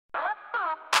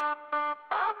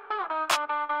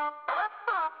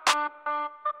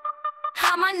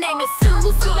Hi, my name is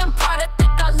Suzy, I'm proud of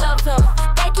think I love him.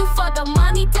 Thank you for the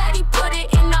money, daddy, put it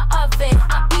in the oven.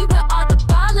 I be with all the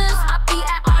ballers, I be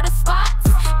at all the spots.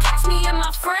 Catch me and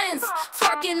my friends,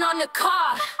 twerking on the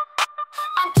car.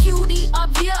 I'm cutie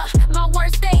of year, my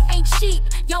words they ain't cheap.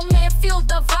 Yo man, feel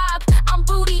the vibe, I'm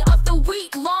booty of the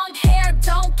week. Long hair,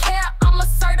 don't care, I'm a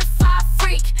certified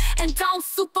freak. And don't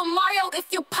Super Mario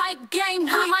if your pipe game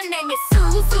weak. Hi, my name is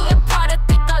Suzy, I'm proud of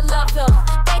think I love him.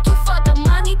 Thank you for the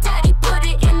money, daddy, put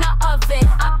it in the oven.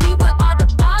 I be with all the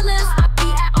ballers, I be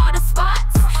at all the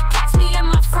spots. Catch me and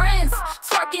my friends,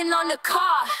 twerking on the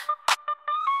car.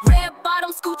 Red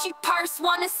bottoms, Gucci purse,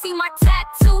 wanna see my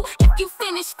tattoo? If you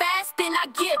finish fast, then I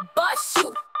get bust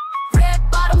you. Red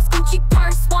bottoms, Gucci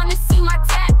purse, wanna see my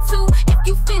tattoo? If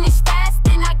you finish fast,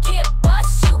 then I get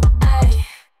bust you. Ay,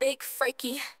 big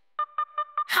freaky.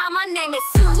 Hi, my name is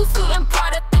Suzy, I'm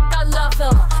proud of think I love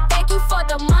him. Thank you for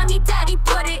the money, daddy,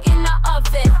 put it in the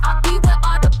oven. I be with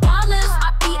all the ballers,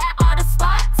 I be at all the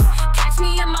spots. Catch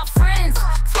me and my friends,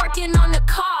 twerking on the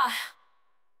car.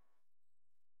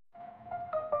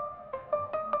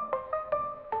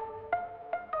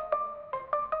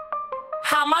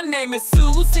 Hi, my name is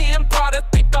Suzy, I'm proud of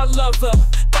think I love her.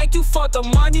 Thank you for the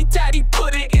money, daddy,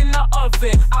 put it in the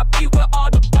oven. I be with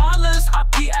all the ballers, I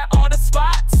be at all the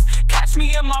spots. Catch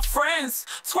me and my friends,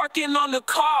 twerking on the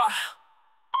car.